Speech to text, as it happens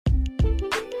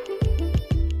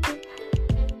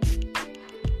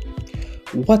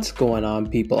What's going on,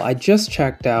 people? I just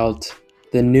checked out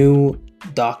the new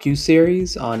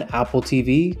docu-series on Apple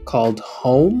TV called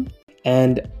Home,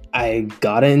 and I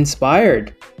got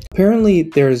inspired. Apparently,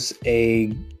 there's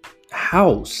a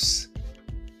house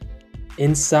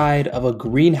inside of a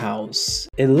greenhouse.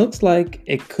 It looks like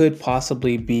it could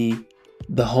possibly be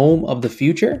the home of the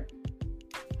future.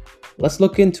 Let's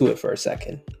look into it for a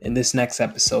second in this next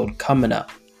episode coming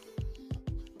up.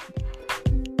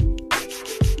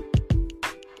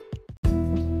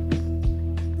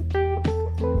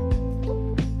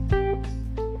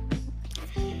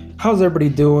 How's everybody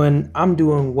doing? I'm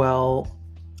doing well.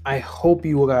 I hope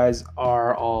you guys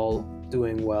are all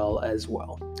doing well as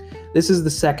well. This is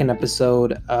the second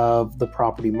episode of The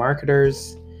Property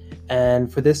Marketers.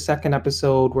 And for this second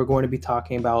episode, we're going to be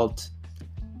talking about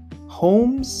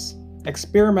homes,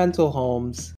 experimental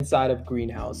homes inside of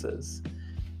greenhouses.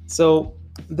 So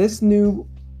this new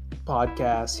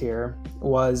podcast here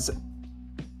was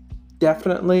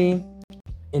definitely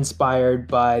inspired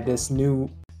by this new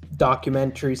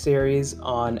documentary series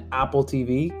on Apple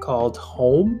TV called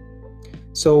Home.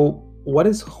 So what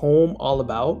is Home all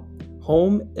about?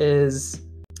 Home is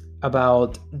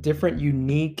about different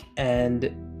unique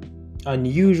and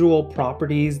unusual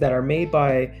properties that are made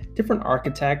by different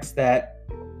architects that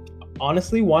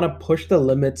honestly want to push the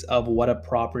limits of what a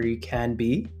property can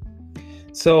be.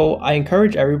 So I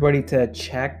encourage everybody to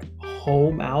check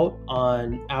Home out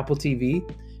on Apple TV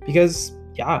because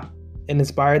it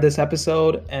inspired this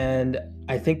episode, and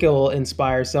I think it will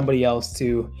inspire somebody else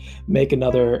to make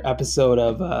another episode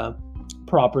of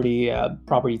property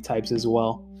types as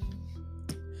well.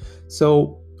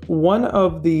 So one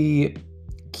of the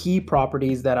key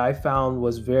properties that I found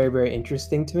was very, very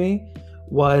interesting to me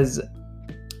was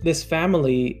this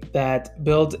family that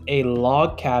built a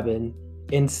log cabin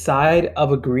inside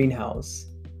of a greenhouse.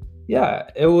 Yeah,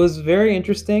 it was very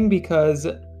interesting because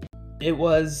it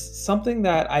was something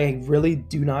that I really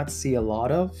do not see a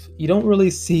lot of. You don't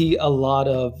really see a lot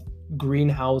of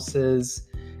greenhouses,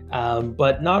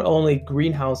 but not only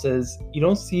greenhouses, you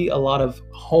don't see a lot of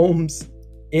homes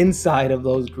inside of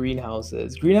those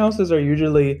greenhouses. Greenhouses are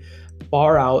usually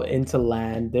far out into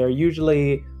land. They're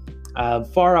usually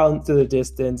far out into the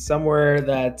distance, somewhere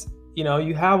that,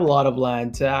 you have a lot of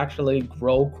land to actually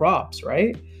grow crops,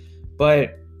 right?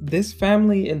 But this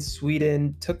family in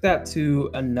Sweden took that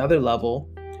to another level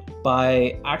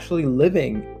by actually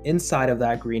living inside of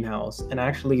that greenhouse and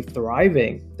actually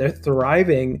thriving. They're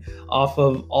thriving off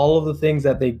of all of the things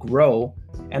that they grow,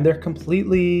 and they're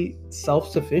completely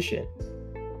self-sufficient.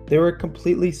 They were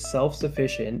completely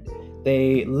self-sufficient.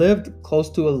 They lived close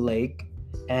to a lake,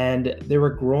 and they were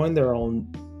growing their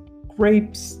own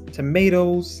grapes,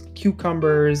 tomatoes,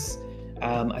 cucumbers.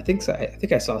 I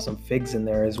think I saw some figs in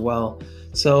there as well.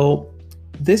 So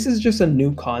this is just a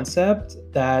new concept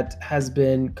that has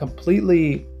been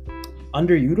completely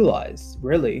underutilized,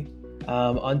 really,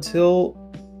 until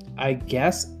I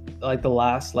guess like the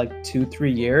last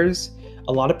 2-3 years.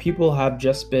 A lot of people have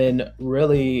just been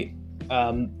really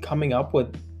coming up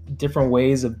with different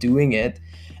ways of doing it.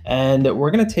 And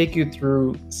we're going to take you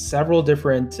through several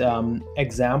different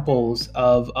examples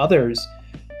of others.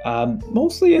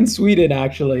 Mostly in Sweden,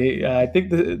 actually. I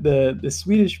think the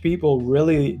Swedish people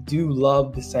really do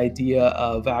love this idea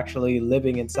of actually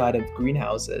living inside of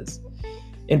greenhouses.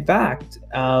 In fact,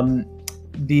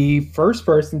 the first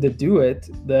person to do it,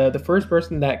 the first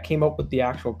person that came up with the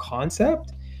actual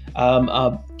concept,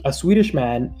 a Swedish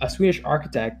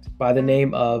architect by the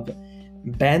name of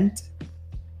Bent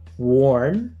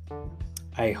Warn.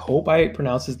 I hope I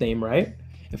pronounced his name right.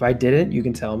 If I didn't, you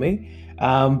can tell me.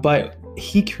 But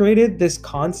he created this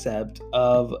concept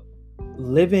of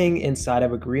living inside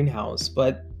of a greenhouse,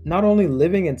 but not only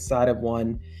living inside of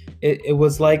one, it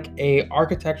was like a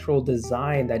architectural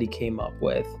design that he came up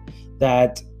with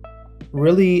that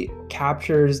really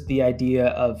captures the idea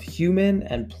of human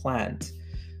and plant.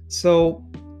 So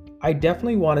I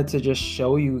definitely wanted to just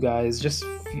show you guys just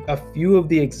a few of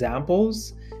the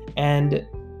examples, and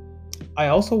I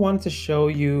also wanted to show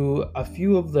you a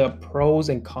few of the pros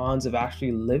and cons of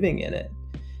actually living in it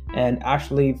and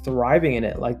actually thriving in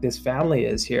it like this family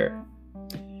is here.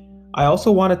 I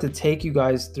also wanted to take you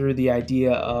guys through the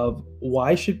idea of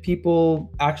why should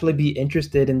people actually be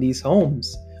interested in these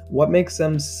homes? What makes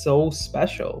them so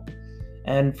special?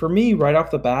 And for me, right off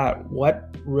the bat,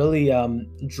 what really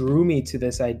drew me to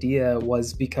this idea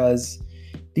was because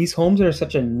these homes are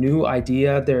such a new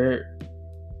idea.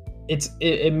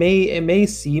 It may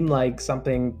seem like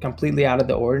something completely out of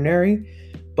the ordinary,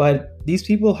 but these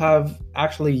people have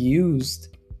actually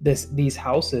used these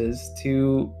houses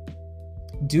to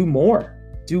do more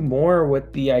do more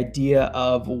with the idea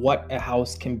of what a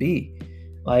house can be.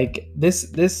 Like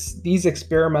these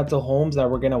experimental homes that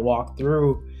we're going to walk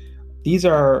through, these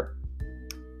are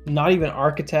not even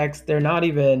architects. They're not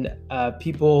even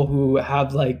people who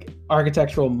have like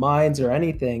architectural minds or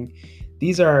anything.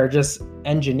 These are just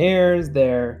engineers.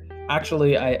 They're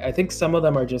actually, I think some of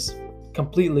them are just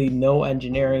completely no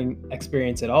engineering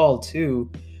experience at all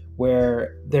too,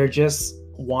 where they're just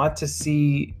want to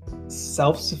see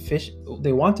self-sufficient.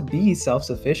 They want to be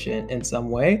self-sufficient in some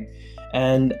way.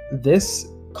 And this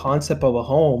concept of a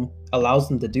home allows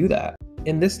them to do that.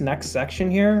 In this next section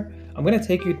here, I'm going to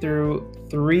take you through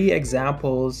 3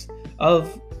 examples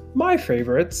of my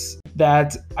favorites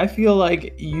that I feel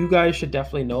like you guys should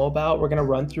definitely know about. We're going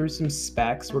to run through some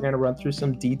specs. We're going to run through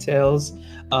some details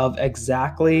of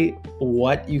exactly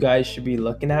what you guys should be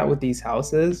looking at with these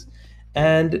houses.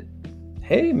 And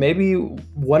hey, maybe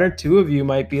 1 or 2 of you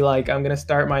might be like, I'm going to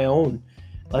start my own.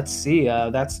 Let's see.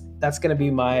 That's going to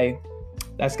be my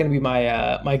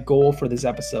my goal for this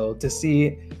episode, to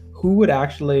see who would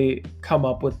actually come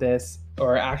up with this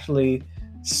or actually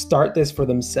start this for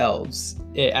themselves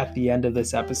at the end of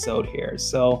this episode here.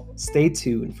 So stay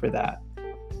tuned for that.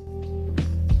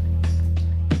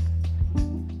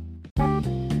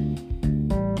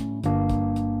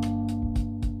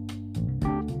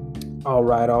 All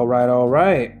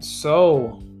right.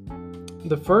 So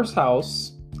the first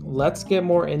house, let's get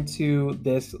more into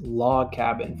this log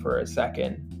cabin for a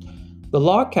second. The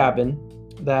log cabin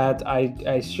that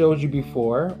I showed you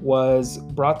before was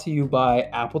brought to you by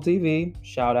Apple TV.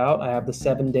 Shout out. I have the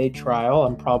 7-day trial.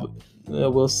 I'm probably,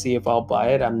 we'll see if I'll buy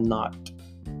it. I'm not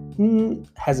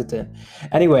hesitant.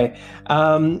 Anyway,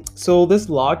 so this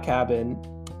log cabin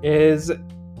is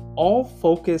all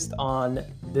focused on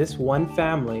this one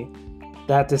family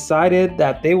that decided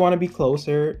that they want to be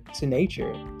closer to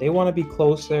nature. They want to be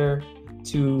closer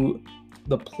to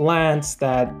the plants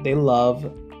that they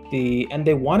love, and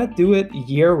they want to do it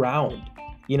year round.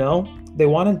 You know, they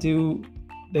want to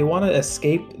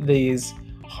escape these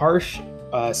harsh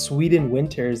Sweden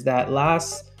winters that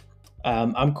last,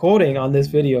 I'm quoting on this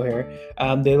video here,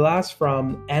 they last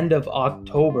from end of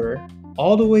October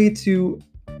all the way to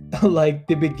like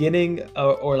the beginning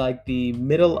or like the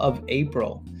middle of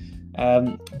April.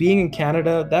 Being in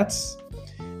Canada, that's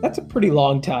a pretty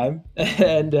long time,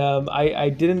 and I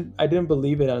didn't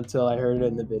believe it until I heard it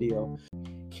in the video.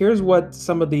 Here's what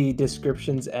some of the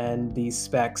descriptions and the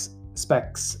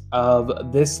specs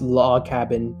of this log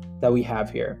cabin that we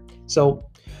have here. So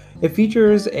it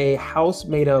features a house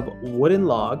made of wooden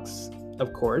logs.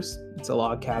 Of course, it's a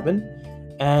log cabin,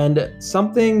 and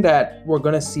something that we're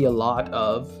going to see a lot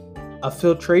of, a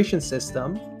filtration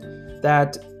system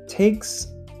that takes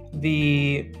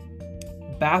the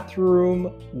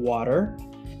bathroom water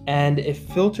and it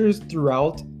filters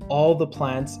throughout all the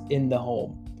plants in the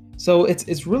home. So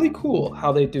it's really cool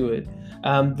how they do it.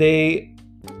 They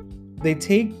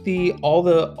take all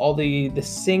the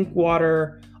sink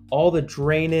water, all the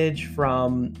drainage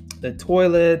from the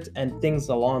toilet and things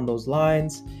along those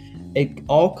lines. It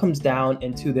all comes down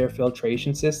into their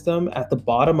filtration system at the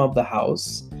bottom of the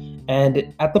house.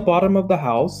 And at the bottom of the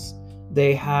house,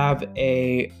 they have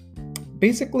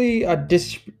basically a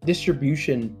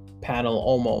distribution panel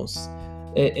almost.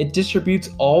 It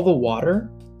distributes all the water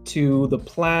to the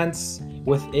plants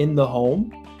within the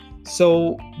home.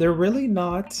 So they're really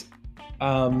not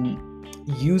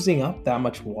using up that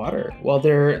much water. Well,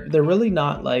 they're really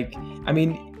not, like, I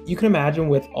mean, you can imagine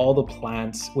with all the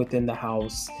plants within the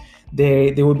house,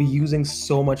 they would be using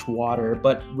so much water,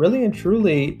 but really and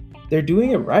truly, they're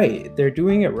doing it right. They're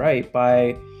doing it right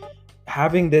by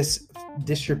having this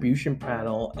distribution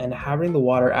panel and having the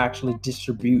water actually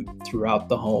distribute throughout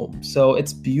the home. So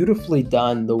it's beautifully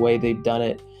done the way they've done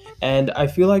it. And I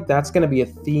feel like that's going to be a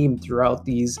theme throughout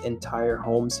these entire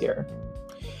homes here.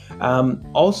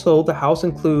 Also, the house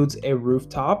includes a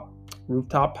rooftop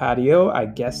patio. I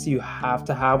guess you have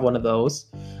to have one of those.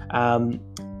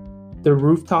 The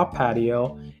rooftop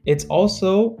patio. It's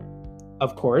also,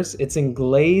 of course, it's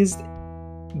glazed.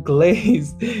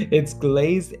 It's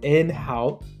glazed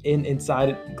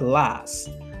inside glass,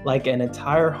 like an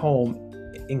entire home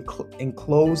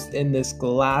enclosed in this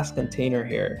glass container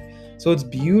here. So it's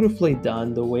beautifully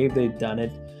done the way they've done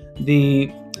it. The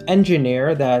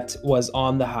engineer that was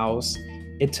on the house,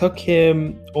 it took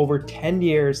him over 10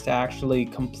 years to actually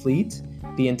complete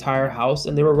the entire house,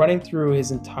 and they were running through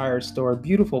his entire store.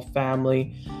 Beautiful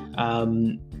family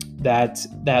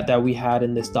that we had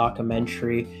in this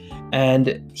documentary.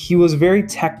 And he was very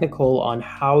technical on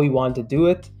how he wanted to do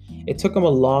it. It took him a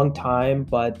long time,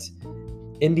 but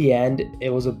in the end, it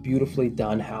was a beautifully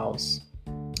done house.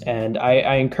 And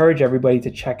I encourage everybody to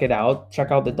check it out.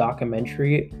 Check out the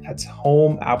documentary. That's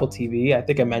Home, Apple TV. I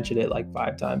think I mentioned it like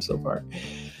 5 times so far.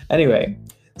 Anyway,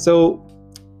 so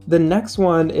the next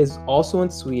one is also in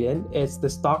Sweden. It's the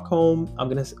Stockholm. I'm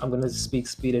gonna speak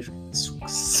Swedish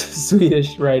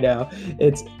right now.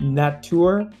 It's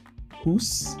Naturhus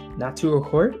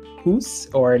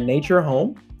or Nature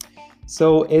Home.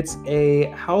 So it's a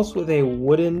house with a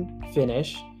wooden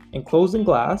finish, enclosed in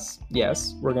glass.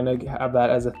 Yes, we're gonna have that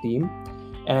as a theme,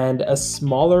 and a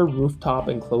smaller rooftop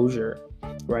enclosure,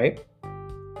 right?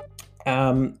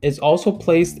 It's also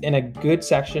placed in a good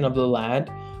section of the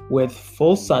land with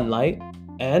full sunlight,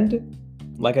 and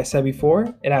like I said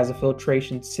before, it has a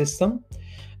filtration system,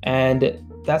 and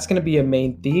that's going to be a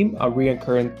main theme, a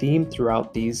reoccurring theme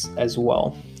throughout these as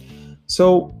well.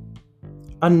 So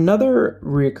another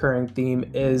recurring theme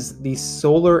is the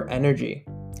solar energy.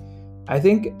 I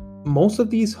think most of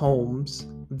these homes,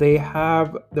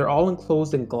 they're all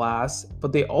enclosed in glass,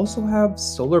 but they also have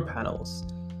solar panels.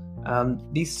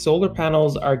 These solar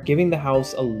panels are giving the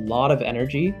house a lot of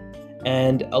energy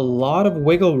and a lot of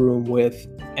wiggle room with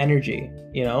energy,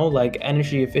 like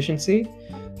energy efficiency.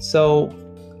 So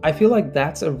I feel like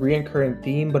that's a recurring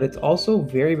theme, but it's also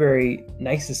very, very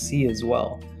nice to see as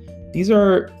well. These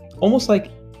are almost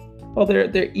like, well,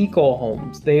 they're eco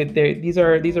homes. These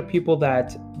are people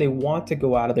that they want to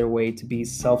go out of their way to be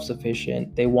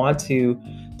self-sufficient. They want to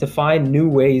find new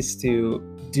ways to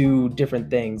do different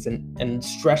things and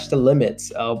stretch the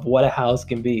limits of what a house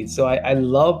can be. So I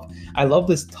love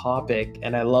this topic,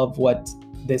 and I love what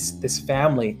this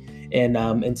family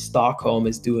in Stockholm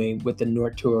is doing with the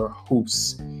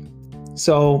Naturhus.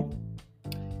 So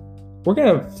we're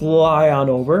gonna fly on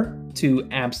over to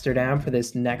Amsterdam for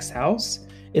this next house.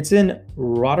 It's in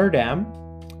Rotterdam.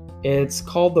 It's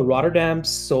called the Rotterdam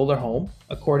Solar Home,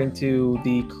 according to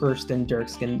the Kirsten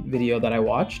Dirksken video that I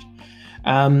watched.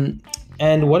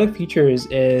 And what it features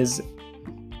is,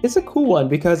 it's a cool one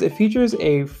because it features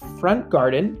a front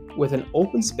garden with an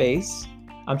open space.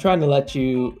 I'm trying to let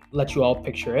you all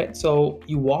picture it. So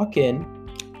you walk in,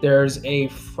 there's a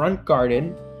front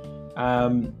garden.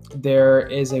 There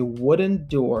is a wooden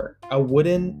door, a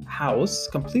wooden house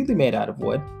completely made out of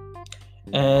wood.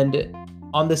 And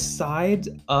on the side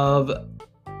of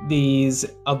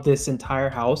this entire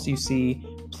house, you see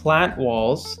plant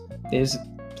walls. There's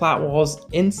plant walls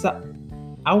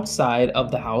outside of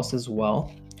the house as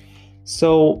well.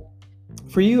 So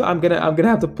for you, I'm gonna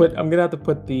have to put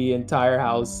the entire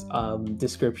house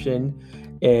description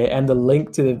and the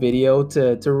link to the video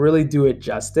to really do it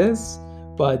justice.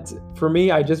 But for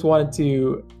me, I just wanted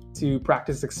to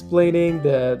practice explaining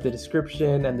the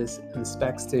description and the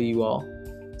specs to you all.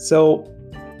 So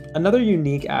another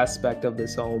unique aspect of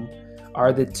this home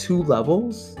are the 2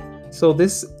 levels. So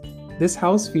this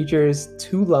house features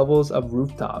 2 levels of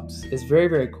rooftops. It's very,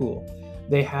 very cool.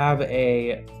 They have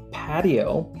a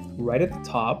patio right at the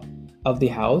top of the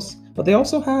house, but they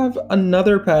also have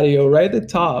another patio right at the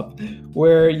top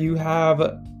where you have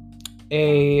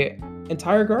a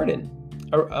entire garden,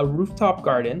 a rooftop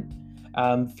garden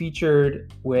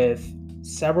featured with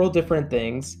several different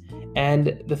things.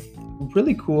 And the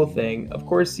really cool thing, of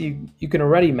course, you can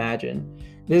already imagine,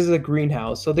 this is a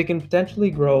greenhouse, so they can potentially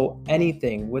grow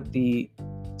anything with the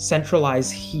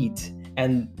centralized heat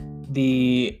and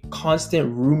the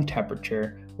constant room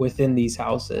temperature within these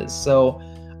houses. So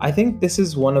I think this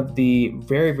is one of the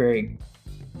very, very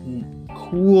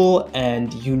cool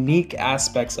and unique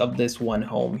aspects of this one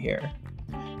home here.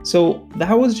 So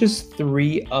that was just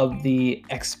 3 of the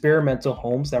experimental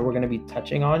homes that we're going to be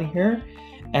touching on here.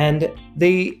 And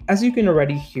they, as you can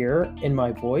already hear in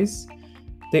my voice,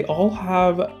 they all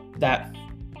have that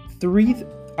 3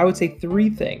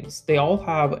 things. They all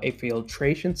have a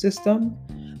filtration system.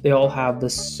 They all have the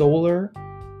solar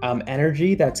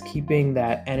energy that's keeping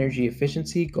that energy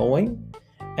efficiency going.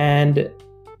 And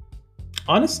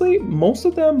honestly, most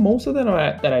of them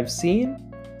that I've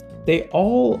seen, they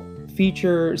all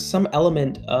feature some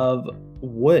element of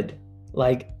wood.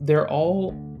 Like they're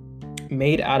all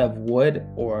made out of wood,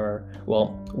 or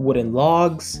wooden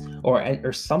logs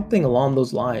or something along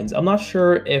those lines. I'm not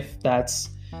sure if that's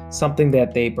something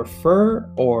that they prefer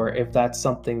or if that's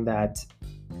something that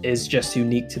is just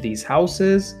unique to these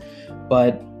houses.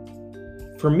 But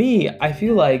for me, I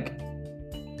feel like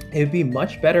it'd be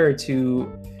much better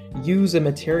to use a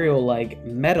material like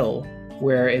metal,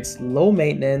 where it's low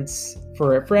maintenance.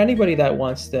 For anybody that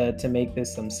wants to make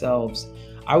this themselves,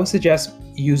 I would suggest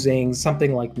using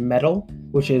something like metal,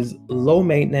 which is low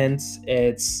maintenance.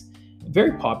 It's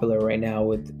very popular right now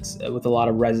with a lot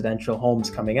of residential homes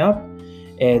coming up.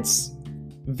 It's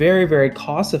very, very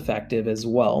cost effective as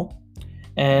well.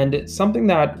 And something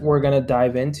that we're going to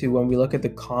dive into when we look at the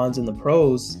cons and the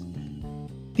pros,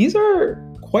 these are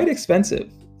quite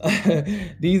expensive.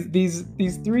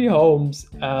 these three homes,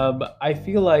 I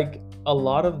feel like a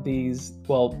lot of these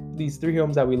three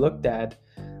homes that we looked at,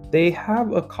 they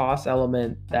have a cost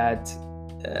element that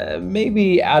may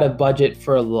be out of budget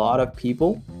for a lot of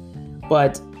people.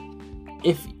 But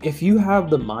if you have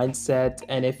the mindset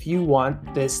and if you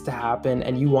want this to happen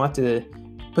and you want to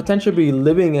potentially be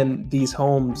living in these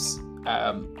homes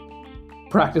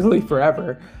practically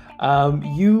forever,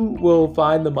 you will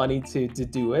find the money to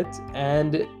do it,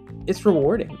 and it's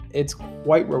rewarding. It's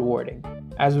quite rewarding,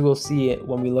 as we will see it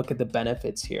when we look at the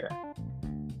benefits here.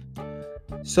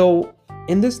 So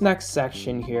in this next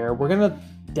section here, we're going to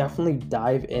definitely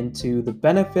dive into the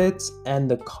benefits and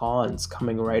the cons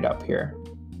coming right up here.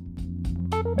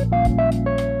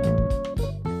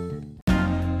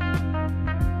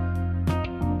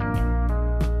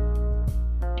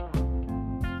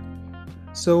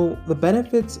 So the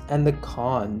benefits and the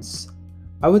cons,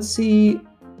 I would say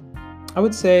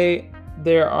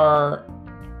there are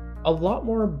a lot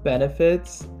more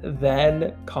benefits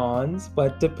than cons,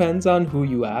 but depends on who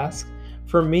you ask.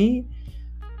 For me,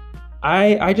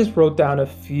 I just wrote down a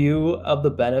few of the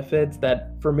benefits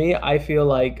that for me I feel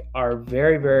like are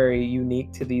very, very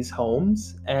unique to these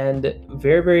homes and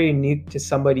very, very unique to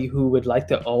somebody who would like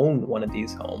to own one of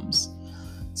these homes.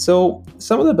 So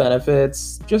some of the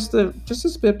benefits, just to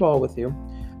spitball with you,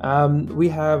 we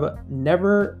have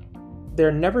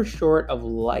they're never short of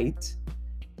light.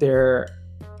 They're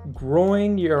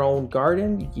growing your own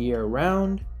garden year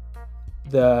round.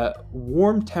 The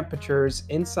warm temperatures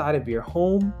inside of your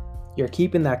home, you're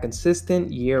keeping that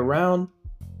consistent year round.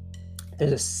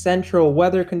 There's a central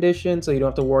weather condition, so you don't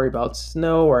have to worry about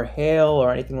snow or hail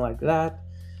or anything like that.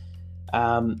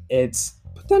 It's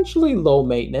potentially low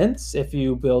maintenance if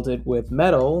you build it with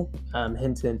metal,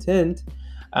 hint, hint, hint.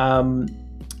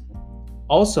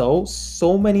 Also,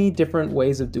 so many different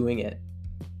ways of doing it.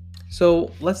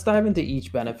 So let's dive into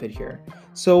each benefit here.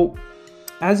 So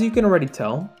as you can already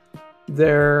tell,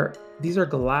 these are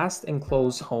glass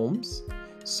enclosed homes,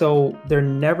 so they're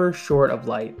never short of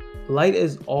light. Light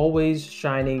is always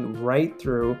shining right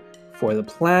through for the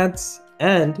plants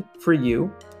and for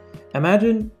you.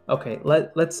 Imagine, okay,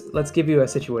 let's give you a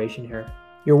situation here.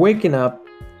 You're waking up,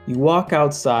 you walk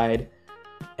outside,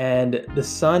 and the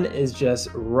sun is just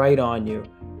right on you.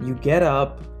 You get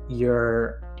up,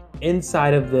 you're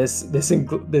inside of this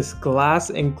glass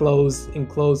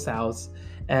enclosed house,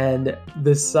 and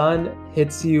the sun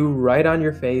hits you right on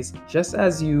your face just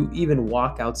as you even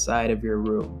walk outside of your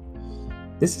room.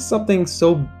 This is something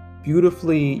so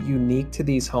beautifully unique to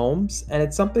these homes, and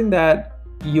it's something that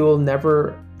you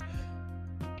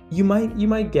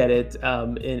might get it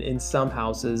in some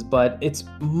houses, but it's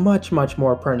much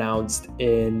more pronounced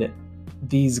in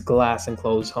these glass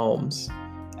enclosed homes,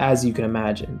 as you can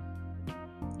imagine.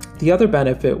 The other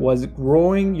benefit was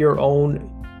growing your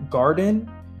own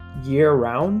garden year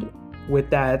round with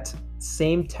that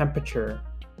same temperature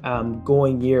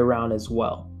going year round as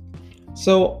well.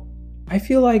 So I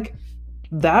feel like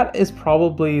that is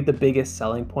probably the biggest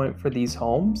selling point for these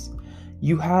homes.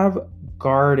 You have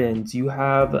gardens, you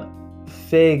have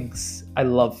figs. I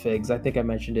love figs. I think I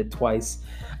mentioned it twice.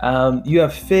 You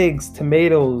have figs,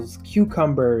 tomatoes,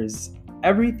 cucumbers,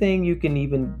 everything you can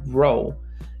even grow.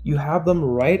 You have them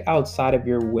right outside of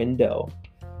your window.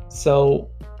 So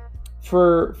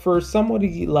for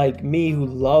somebody like me who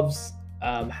loves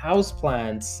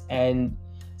houseplants and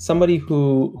somebody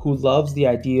who loves the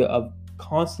idea of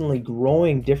constantly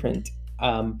growing different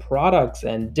products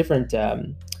and different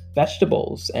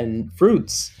vegetables and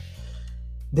fruits,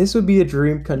 this would be a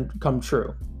dream come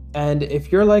true. And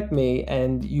if you're like me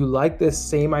and you like this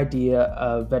same idea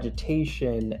of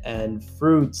vegetation and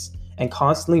fruits and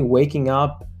constantly waking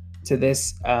up to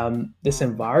this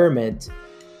environment,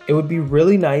 it would be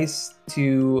really nice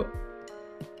to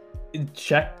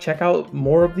check out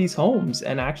more of these homes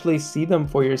and actually see them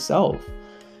for yourself.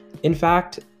 In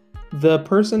fact, the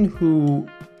person who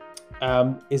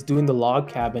is doing the log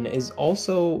cabin is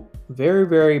also very,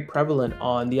 very prevalent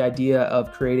on the idea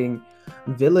of creating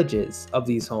villages of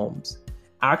these homes,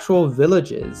 actual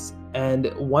villages.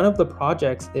 And one of the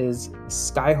projects is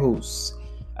Sky House.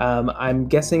 I'm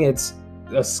guessing it's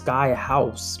a sky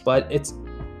house, but it's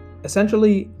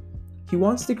essentially, he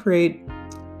wants to create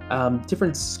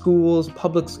different schools,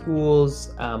 public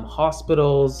schools,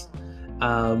 hospitals,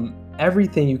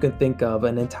 everything you can think of,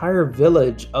 an entire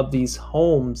village of these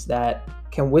homes that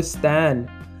can withstand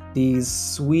these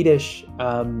Swedish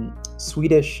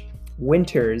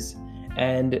winters.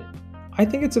 And I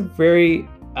think it's a very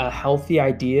a healthy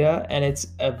idea, and it's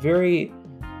a very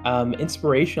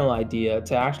inspirational idea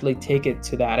to actually take it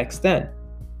to that extent.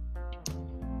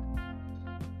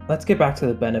 Let's get back to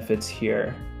the benefits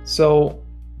here. So,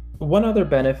 one other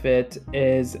benefit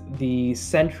is the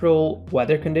central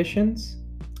weather conditions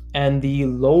and the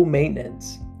low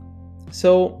maintenance.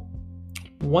 So,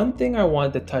 one thing I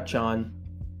wanted to touch on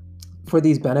for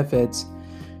these benefits,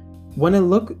 when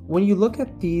you look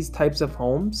at these types of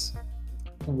homes,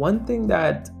 one thing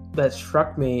that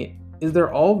struck me is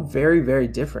they're all very, very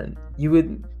different. You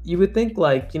would think,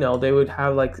 like, they would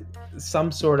have like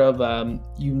some sort of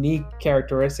unique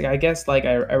characteristic. I guess, like,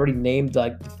 I already named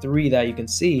like the three that you can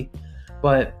see,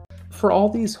 but for all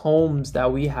these homes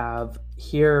that we have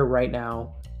here right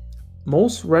now,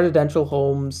 most residential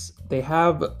homes, they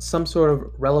have some sort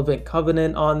of relevant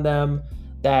covenant on them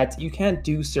that you can't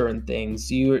do certain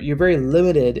things. You're very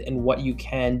limited in what you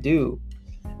can do,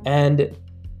 and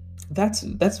that's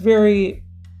very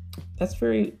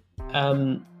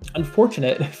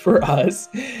unfortunate for us,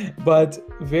 but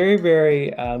very,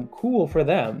 very cool for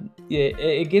them.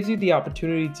 It gives you the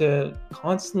opportunity to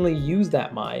constantly use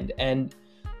that mind and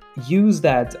use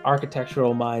that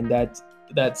architectural mind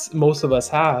that's most of us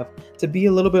have, to be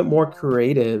a little bit more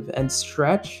creative and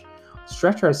stretch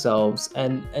ourselves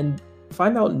and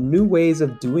find out new ways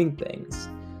of doing things.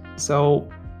 So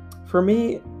for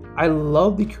me, I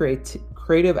love the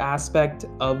creative aspect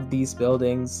of these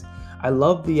buildings. I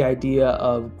love the idea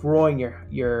of growing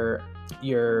your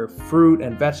fruit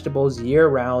and vegetables year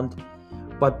round.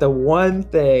 But the one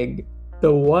thing,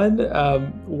 one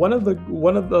of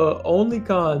the only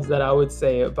cons that I would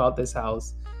say about this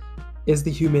house is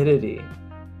the humidity.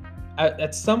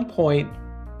 At some point,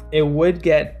 I would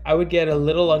get a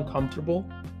little uncomfortable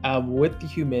with the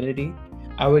humidity.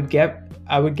 I would get.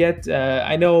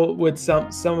 I know with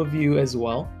some of you as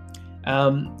well.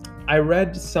 I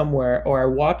read somewhere, or I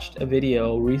watched a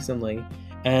video recently,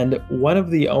 and one of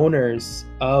the owners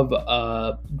of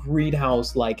a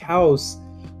greenhouse-like house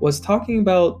was talking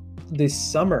about this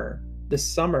summer,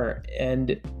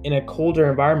 and in a colder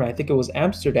environment. I think it was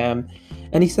Amsterdam,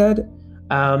 and he said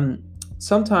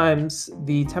sometimes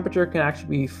the temperature can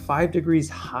actually be 5 degrees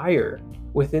higher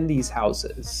within these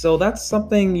houses. So that's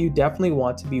something you definitely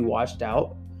want to be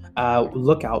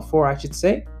look out for, I should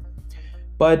say.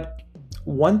 But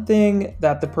one thing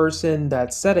that the person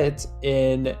that said it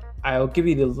in, I'll give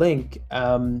you the link,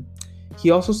 he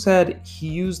also said he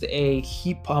used a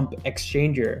heat pump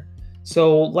exchanger.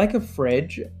 So, like a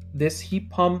fridge, this heat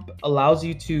pump allows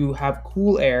you to have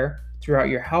cool air throughout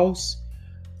your house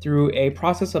through a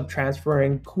process of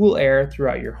transferring cool air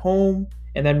throughout your home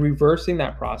and then reversing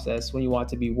that process when you want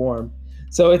to be warm.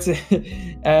 So it's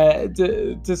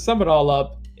to sum it all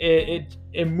up,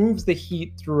 it moves the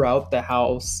heat throughout the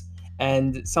house,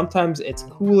 and sometimes it's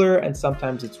cooler and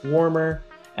sometimes it's warmer,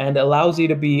 and allows you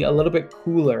to be a little bit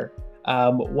cooler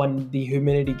when the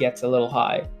humidity gets a little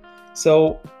high.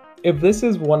 So if this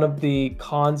is one of the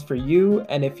cons for you,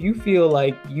 and if you feel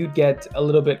like you'd get a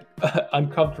little bit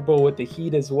uncomfortable with the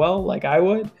heat as well, like I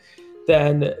would,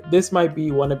 then this might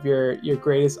be one of your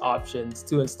greatest options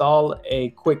to install a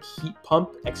quick heat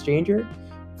pump exchanger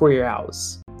for your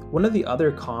house. One of the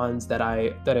other cons that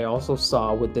I also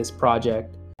saw with this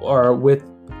project, or with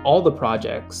all the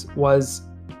projects, was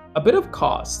a bit of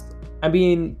cost. I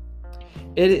mean,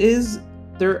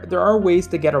 there are ways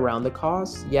to get around the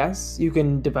cost. Yes, you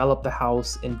can develop the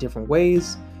house in different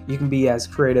ways. You can be as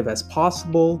creative as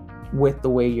possible with the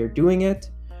way you're doing it,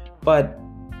 but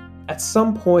at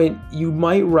some point you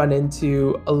might run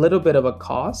into a little bit of a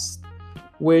cost,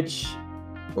 which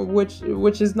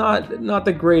is not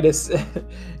the greatest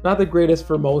not the greatest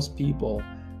for most people.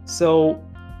 So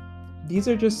these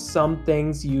are just some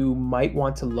things you might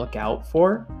want to look out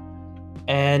for,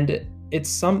 and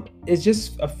it's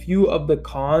just a few of the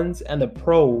cons and the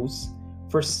pros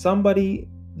for somebody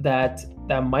that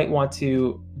might want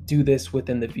to do this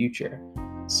within the future.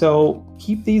 So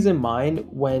keep these in mind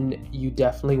when you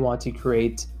definitely want to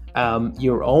create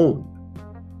your own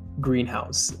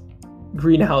greenhouse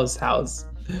house.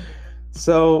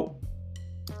 So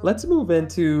let's move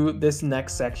into this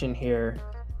next section here,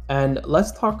 and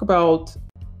let's talk about,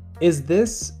 is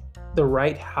this the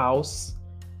right house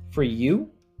for you?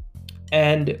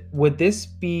 And would this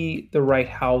be the right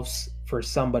house for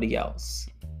somebody else?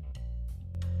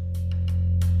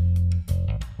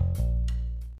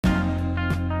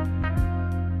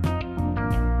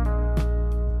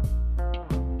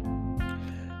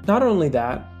 Not only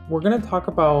that, we're going to talk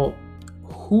about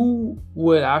who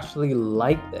would actually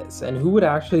like this and who would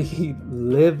actually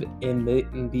live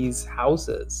in these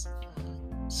houses.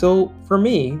 So for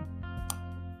me,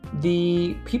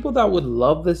 The people that would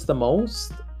love this the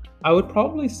most, I would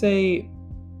probably say,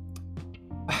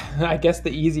 I guess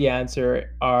the easy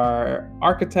answer are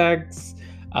architects,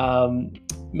 um,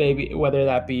 maybe whether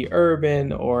that be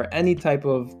urban or any type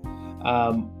of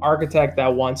architect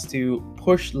that wants to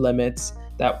push limits,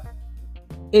 that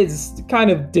is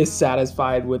kind of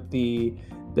dissatisfied with the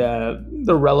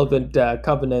relevant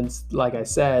covenants. Like I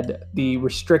said, the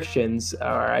restrictions,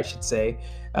 or I should say,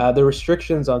 the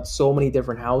restrictions on so many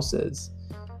different houses.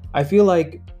 I feel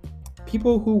like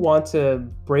people who want to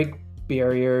break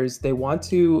barriers, they want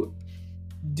to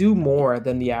do more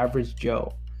than the average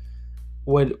Joe,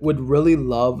 would really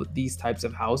love these types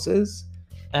of houses.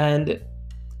 And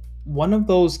one of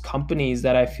those companies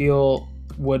that I feel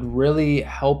would really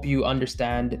help you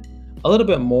understand a little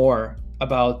bit more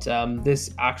about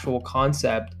this actual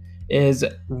concept is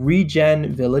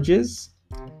Regen Villages.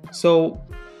 So,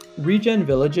 Regen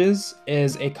Villages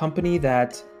is a company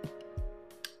that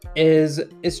is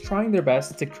trying their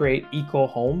best to create eco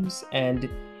homes and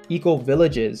eco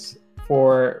villages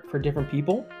for different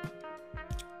people.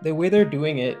 The way they're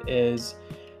doing it is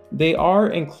they are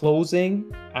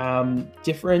enclosing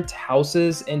different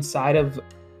houses inside of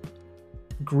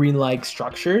green-like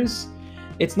structures.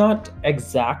 It's not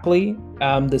exactly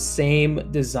the same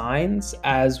designs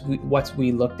as what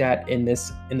we looked at in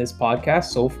this podcast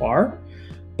so far,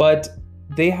 but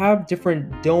they have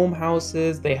different dome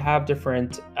houses. They have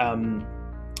different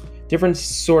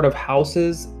sort of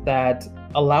houses that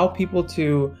allow people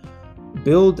to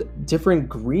build different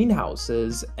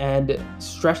greenhouses and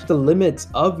stretch the limits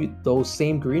of those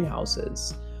same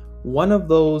greenhouses. One of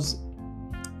those,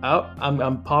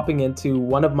 I'm popping into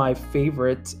one of my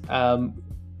favorite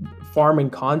farming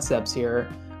concepts here,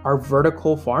 are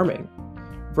vertical farming.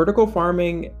 Vertical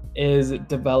farming is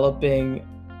developing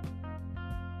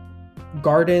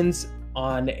gardens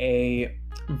on a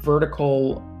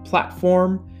vertical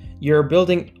platform. You're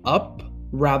building up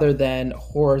rather than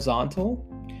horizontal.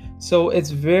 So it's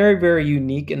very, very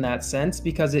unique in that sense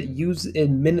because it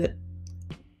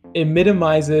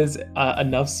minimizes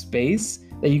enough space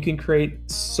that you can create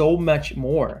so much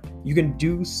more. You can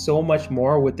do so much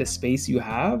more with the space you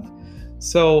have.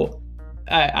 So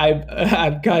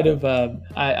I've kind of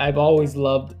I've always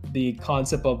loved the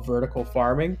concept of vertical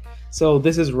farming. So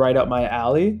this is right up my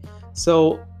alley.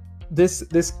 So this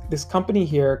company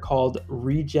here called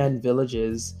Regen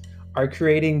Villages are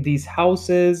creating these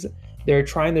houses. They're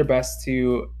trying their best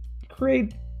to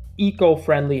create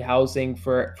eco-friendly housing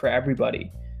for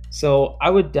everybody. So I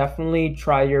would definitely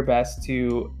try your best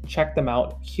to check them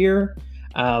out here.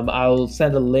 I'll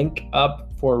send a link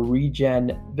up for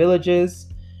Regen Villages,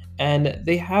 and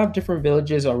they have different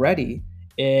villages already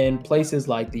in places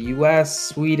like the US,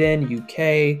 Sweden,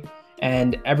 UK,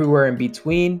 and everywhere in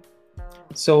between.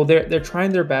 So they're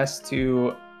trying their best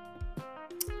to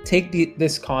take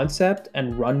this concept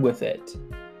and run with it.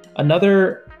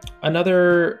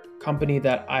 Another company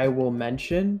that I will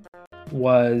mention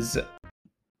was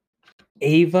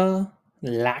Ava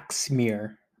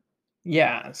Laxmere.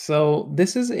 Yeah, so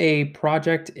this is a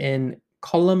project in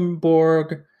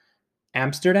Culemborg,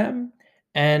 Amsterdam,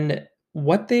 and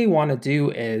what they want to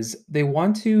do is they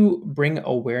want to bring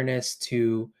awareness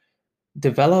to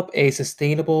develop a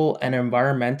sustainable and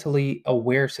environmentally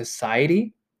aware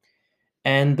society.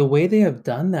 And the way they have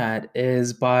done that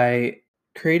is by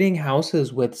creating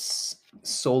houses with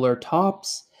solar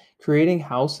tops, creating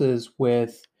houses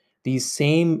with these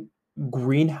same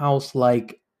greenhouse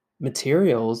like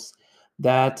materials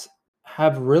that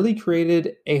have really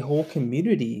created a whole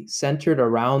community centered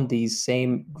around these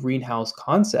same greenhouse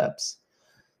concepts.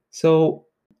 So,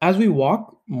 as we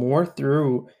walk more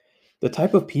through the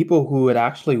type of people who would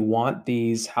actually want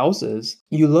these houses,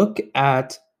 you look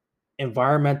at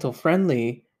environmental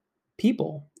friendly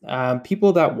people,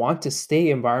 people that want to stay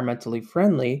environmentally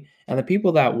friendly, and the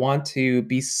people that want to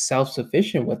be self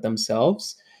sufficient with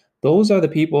themselves. Those are the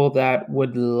people that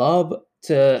would love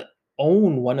to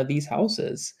own one of these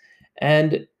houses.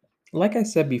 And like I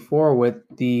said before, with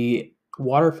the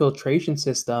water filtration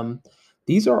system,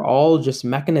 these are all just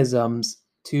mechanisms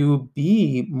to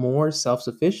be more self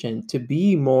sufficient, to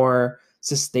be more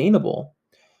sustainable.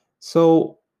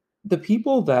 So the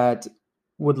people that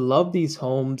would love these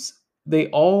homes, they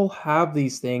all have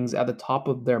these things at the top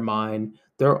of their mind.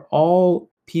 They're all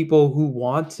people who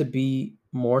want to be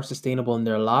more sustainable in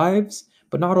their lives,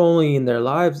 but not only in their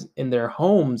lives, in their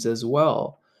homes as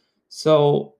well.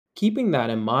 So keeping that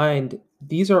in mind,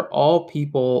 these are all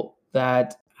people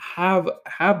that have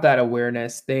that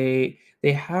awareness. They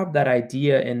have that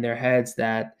idea in their heads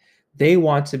that they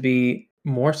want to be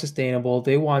more sustainable.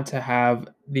 They want to have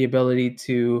the ability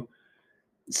to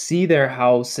see their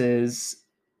houses,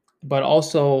 but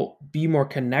also be more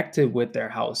connected with their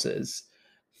houses,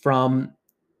 from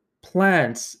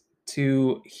plants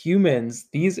to humans.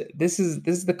 This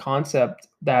is the concept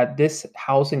that this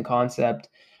housing concept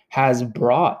has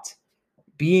brought,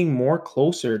 being more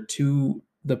closer to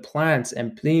the plants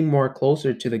and being more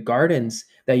closer to the gardens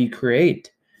that you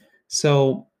create.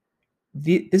 So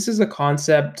this is a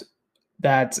concept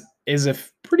that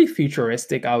is pretty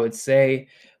futuristic, I would say,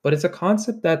 but it's a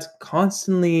concept that's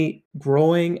constantly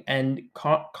growing and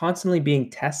constantly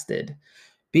being tested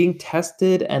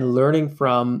and learning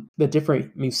from the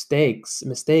different mistakes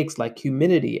like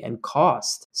humidity and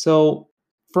cost. So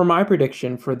for my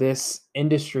prediction for this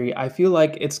industry, I feel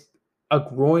like it's a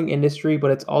growing industry,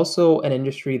 but it's also an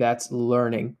industry that's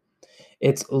learning.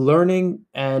 It's learning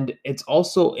and it's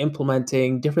also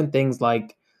implementing different things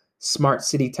like smart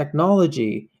city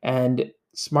technology and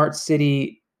smart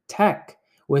city tech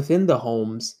within the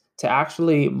homes to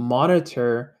actually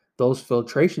monitor those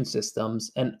filtration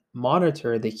systems and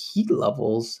monitor the heat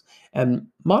levels and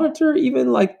monitor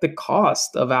even like the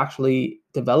cost of actually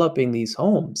developing these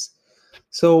homes.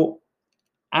 So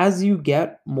as you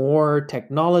get more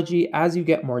technology, as you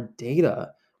get more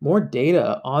data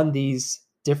on these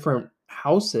different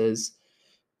houses,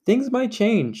 things might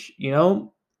change.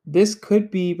 This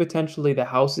could be potentially the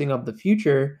housing of the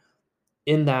future,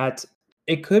 in that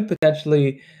it could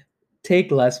potentially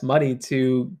take less money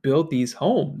to build these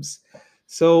homes.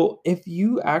 So if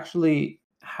you actually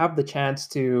have the chance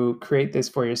to create this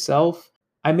for yourself,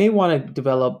 I may want to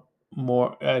develop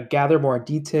more, gather more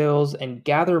details and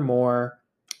gather more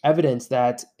evidence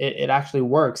that it actually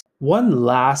works. One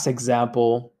last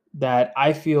example that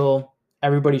I feel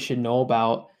everybody should know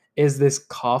about is this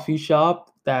coffee shop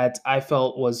that I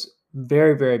felt was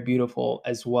very, very beautiful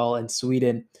as well in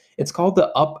Sweden. It's called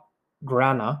the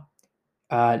Uppgrana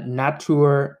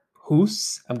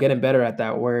Naturhus. I'm getting better at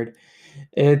that word.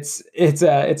 It's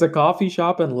a coffee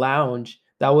shop and lounge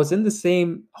that was in the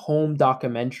same home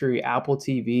documentary Apple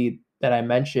TV that I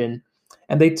mentioned,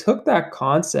 and they took that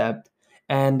concept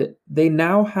and they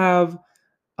now have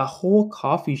a whole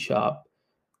coffee shop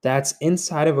that's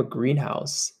inside of a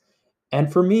greenhouse.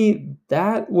 And for me,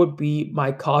 that would be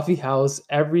my coffee house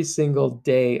every single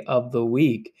day of the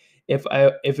week if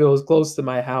it was close to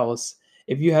my house.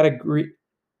 If you had a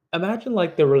imagine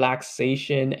like the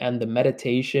relaxation and the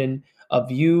meditation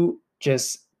of you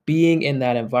just being in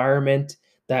that environment,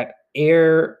 that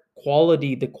air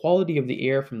quality, the quality of the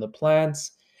air from the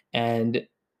plants and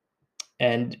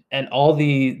and all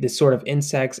the sort of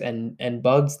insects and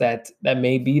bugs that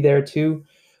may be there too.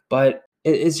 But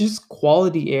it's just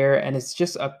quality air and it's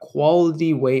just a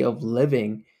quality way of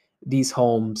living these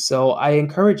homes. So I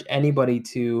encourage anybody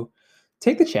to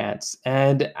take the chance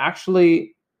and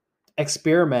actually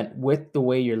experiment with the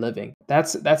way you're living.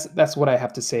 That's what I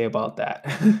have to say about that.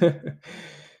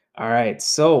 All right.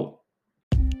 So,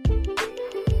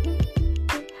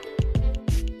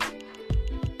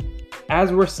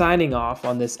 as we're signing off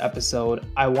on this episode,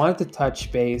 I wanted to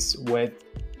touch base with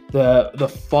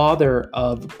the father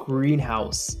of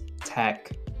greenhouse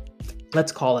tech.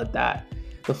 Let's call it that.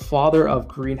 The father of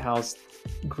greenhouse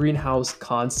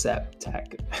concept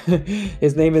tech.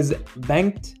 His name is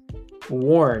Bengt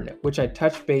Warn, which I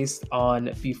touched base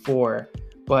on before,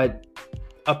 but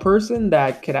a person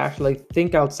that could actually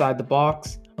think outside the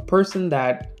box, a person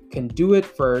that can do it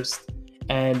first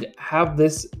and have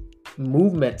this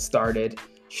movement started,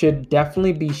 should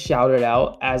definitely be shouted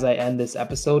out as I end this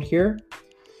episode here.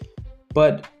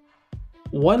 But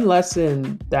one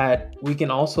lesson that we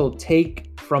can also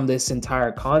take from this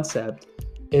entire concept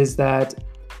is that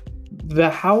the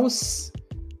house,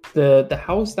 the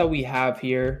house that we have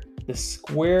here, the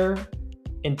square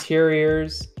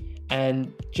interiors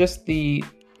and just the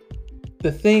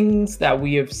things that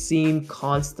we have seen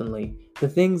constantly, the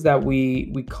things that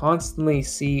we constantly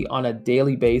see on a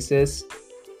daily basis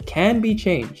can be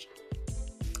changed,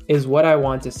 is what I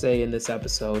want to say in this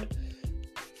episode.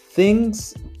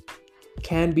 Things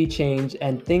can be changed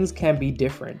and things can be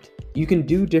different. You can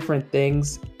do different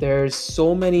things. There's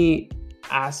so many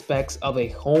aspects of a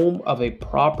home, of a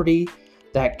property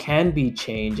that can be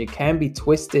changed. It can be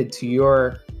twisted to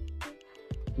your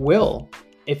will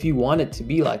if you want it to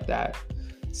be like that.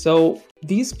 So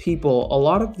these people, a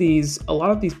lot of these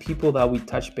people that we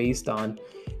touch based on,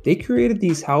 they created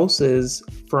these houses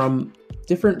from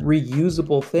different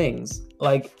reusable things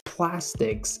like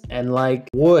plastics and like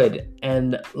wood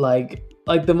and like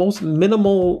the most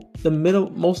minimal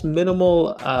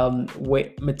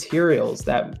materials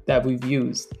that we've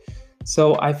used.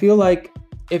 So I feel like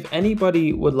if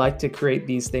anybody would like to create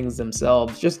these things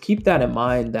themselves, just keep that in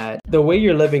mind, that the way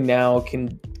you're living now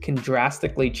can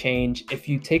drastically change if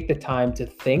you take the time to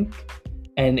think,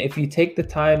 and if you take the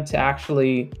time to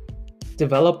actually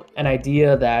develop an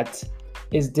idea that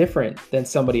is different than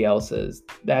somebody else's,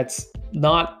 that's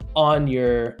not on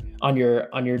your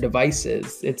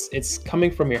devices. It's coming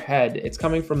from your head. It's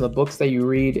coming from the books that you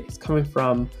read. It's coming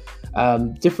from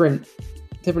different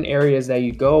areas that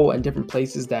you go, and different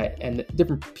places and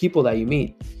different people that you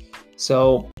meet.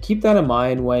 So keep that in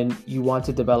mind when you want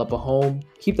to develop a home.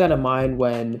 Keep that in mind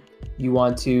when you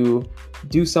want to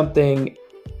do something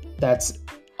that's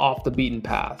off the beaten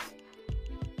path.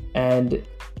 And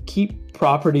keep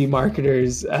property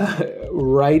marketers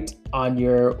right on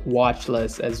your watch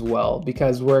list as well,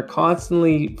 because we're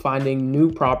constantly finding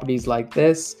new properties like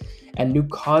this and new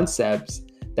concepts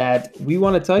that we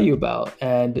want to tell you about,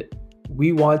 and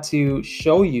we want to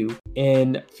show you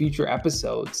in future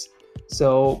episodes.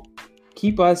 So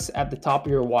keep us at the top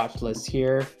of your watch list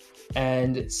here,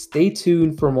 and stay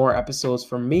tuned for more episodes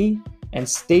from me, and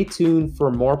stay tuned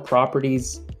for more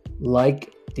properties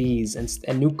like these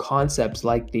and new concepts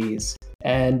like these.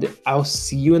 And I'll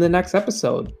see you in the next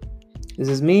episode. This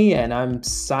is me, and I'm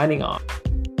signing off.